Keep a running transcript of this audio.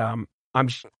I'm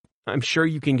I'm sure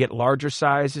you can get larger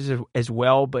sizes as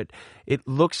well, but it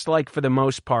looks like for the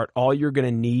most part, all you're going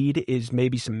to need is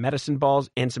maybe some medicine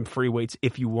balls and some free weights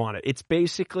if you want it. It's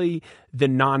basically the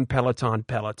non-Peloton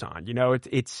Peloton. You know,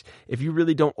 it's if you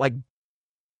really don't like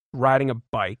riding a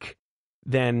bike,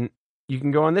 then you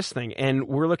can go on this thing. And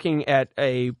we're looking at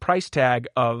a price tag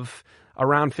of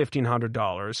around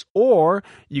 $1,500, or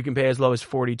you can pay as low as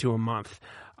 $42 a month.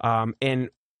 And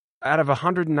out of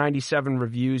 197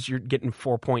 reviews, you're getting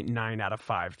 4.9 out of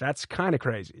 5. That's kind of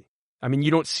crazy. I mean,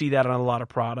 you don't see that on a lot of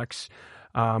products,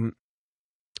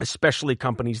 especially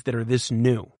companies that are this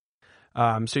new.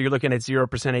 So you're looking at 0%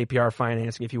 APR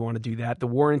financing if you want to do that. The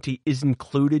warranty is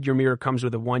included. Your mirror comes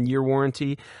with a 1-year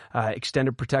warranty.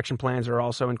 Extended protection plans are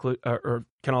also or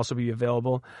can also be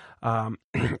available.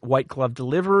 White glove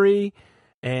delivery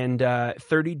and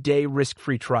 30-day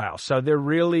risk-free trial. So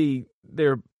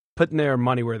they're putting their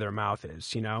money where their mouth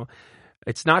is, you know.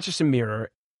 It's not just a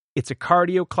mirror. It's a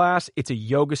cardio class. It's a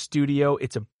yoga studio.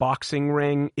 It's a boxing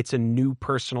ring. It's a new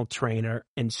personal trainer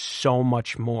and so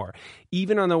much more.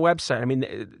 Even on the website, I mean,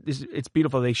 it's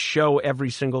beautiful. They show every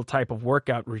single type of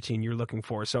workout routine you're looking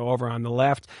for. So over on the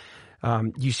left,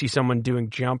 you see someone doing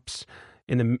jumps.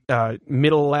 In the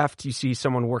middle left, you see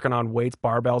someone working on weights,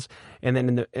 barbells. And then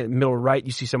in the middle right,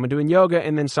 you see someone doing yoga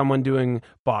and then someone doing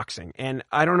boxing. And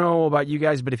I don't know about you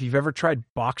guys, but if you've ever tried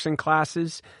boxing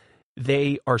classes,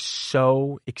 they are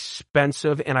so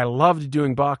expensive. And I loved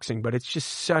doing boxing, but it's just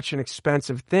such an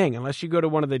expensive thing unless you go to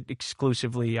one of the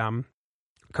exclusively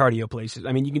cardio places.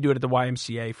 I mean, you can do it at the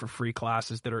YMCA for free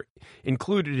classes that are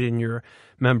included in your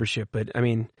membership. But I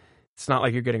mean, it's not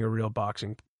like you're getting a real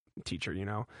boxing teacher, you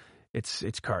know. It's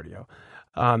cardio.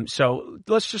 So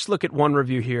let's just look at one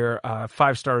review here,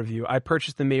 5-star review. I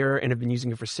purchased the mirror and have been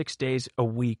using it for 6 days a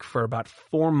week for about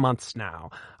 4 months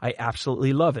now. I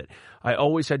absolutely love it. I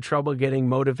always had trouble getting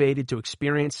motivated to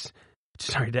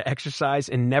exercise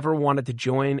and never wanted to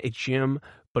join a gym.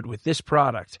 But with this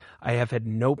product, I have had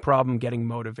no problem getting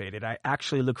motivated. I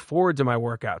actually look forward to my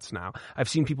workouts now. I've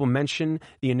seen people mention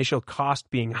the initial cost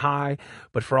being high,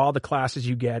 but for all the classes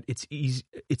you get,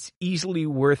 it's easily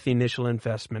worth the initial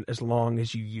investment as long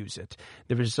as you use it.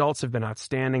 The results have been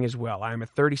outstanding as well. I am a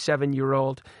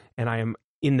 37-year-old, and I am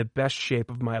in the best shape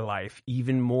of my life,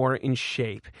 even more in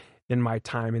shape than my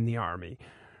time in the Army.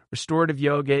 Restorative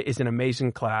yoga is an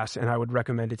amazing class, and I would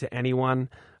recommend it to anyone.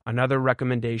 Another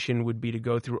recommendation would be to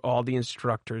go through all the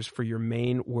instructors for your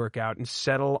main workout and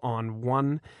settle on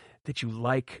one that you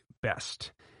like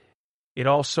best. It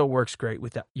also works great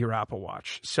with your Apple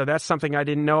Watch. So that's something I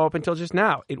didn't know up until just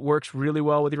now. It works really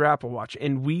well with your Apple Watch,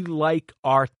 and we like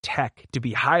our tech to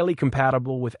be highly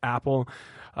compatible with Apple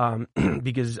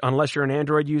because unless you're an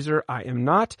Android user, I am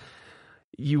not.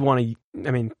 You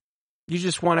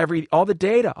just want all the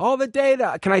data.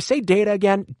 Can I say data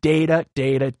again? Data.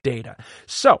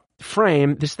 So,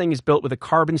 frame, this thing is built with a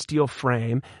carbon steel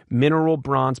frame, mineral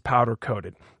bronze powder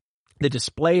coated. The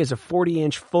display is a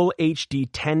 40-inch full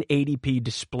HD 1080p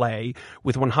display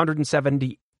with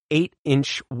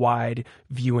 178-inch wide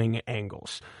viewing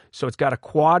angles. So it's got a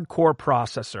quad-core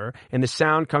processor, and the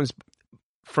sound comes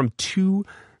from two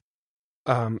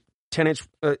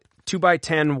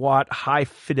 2x10 watt high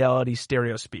fidelity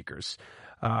stereo speakers,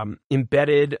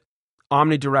 embedded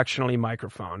omnidirectionally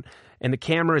microphone, and the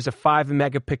camera is a 5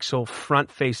 megapixel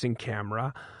front facing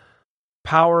camera.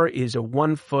 Power is a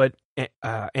 1 foot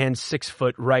and 6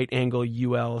 foot right angle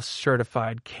UL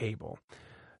certified cable.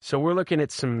 So we're looking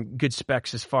at some good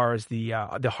specs as far as the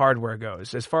hardware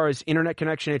goes. As far as internet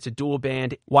connection, it's a dual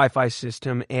band Wi-Fi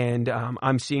system, and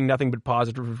I'm seeing nothing but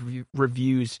positive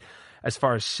reviews as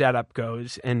far as setup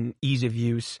goes and ease of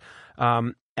use.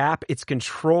 App, it's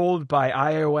controlled by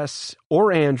iOS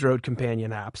or Android companion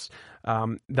apps.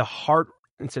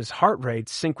 It says heart rate,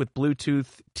 sync with Bluetooth,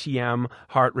 TM,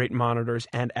 heart rate monitors,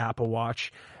 and Apple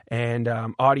Watch. And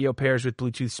audio pairs with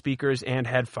Bluetooth speakers and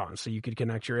headphones, so you could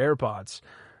connect your AirPods.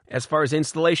 As far as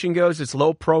installation goes, it's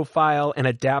low profile and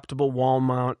adaptable wall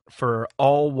mount for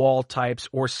all wall types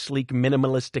or sleek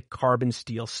minimalistic carbon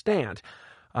steel stand.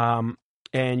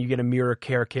 And you get a mirror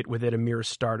care kit with it, a mirror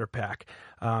starter pack.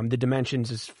 The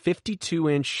dimensions is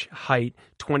 52-inch height,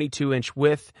 22-inch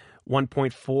width,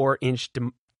 1.4-inch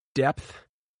depth,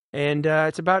 and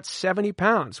it's about 70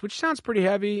 pounds, which sounds pretty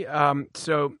heavy.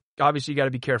 So obviously you got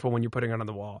to be careful when you're putting it on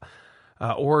the wall.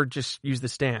 Or just use the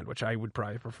stand, which I would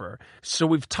probably prefer. So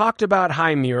we've talked about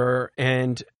High Mirror,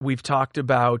 and we've talked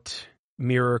about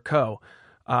Mirror Co.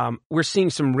 We're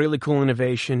seeing some really cool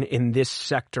innovation in this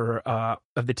sector of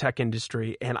the tech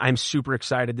industry, and I'm super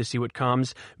excited to see what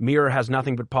comes. Mirror has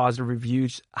nothing but positive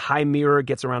reviews. High Mirror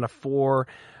gets around a 4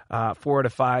 out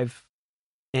of 5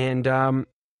 And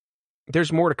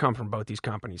there's more to come from both these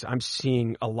companies. I'm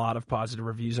seeing a lot of positive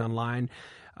reviews online,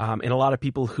 and a lot of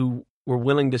people who were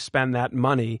willing to spend that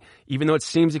money, even though it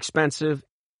seems expensive.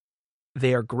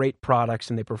 They are great products,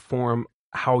 and they perform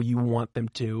how you want them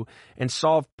to and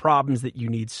solve problems that you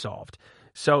need solved.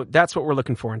 So that's what we're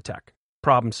looking for in tech,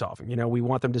 problem solving. We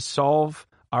want them to solve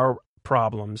our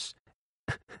problems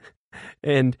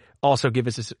and also give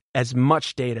us as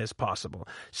much data as possible.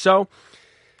 So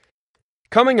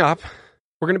coming up,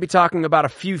 we're going to be talking about a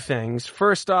few things.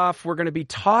 First off, we're going to be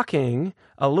talking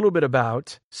a little bit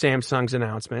about Samsung's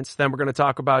announcements. Then we're going to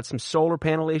talk about some solar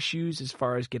panel issues as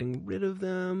far as getting rid of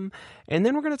them. And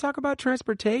then we're going to talk about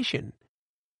transportation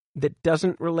that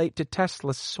doesn't relate to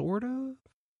Tesla, sort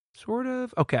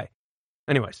of. Okay.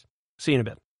 Anyways, see you in a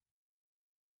bit.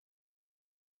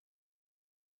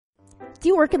 Do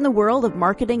you work in the world of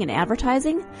marketing and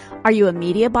advertising? Are you a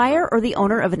media buyer or the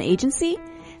owner of an agency?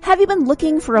 Have you been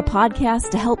looking for a podcast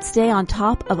to help stay on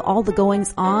top of all the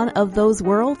goings-on of those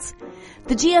worlds?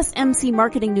 The GSMC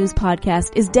Marketing News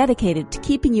Podcast is dedicated to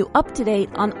keeping you up to date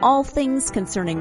on all things concerning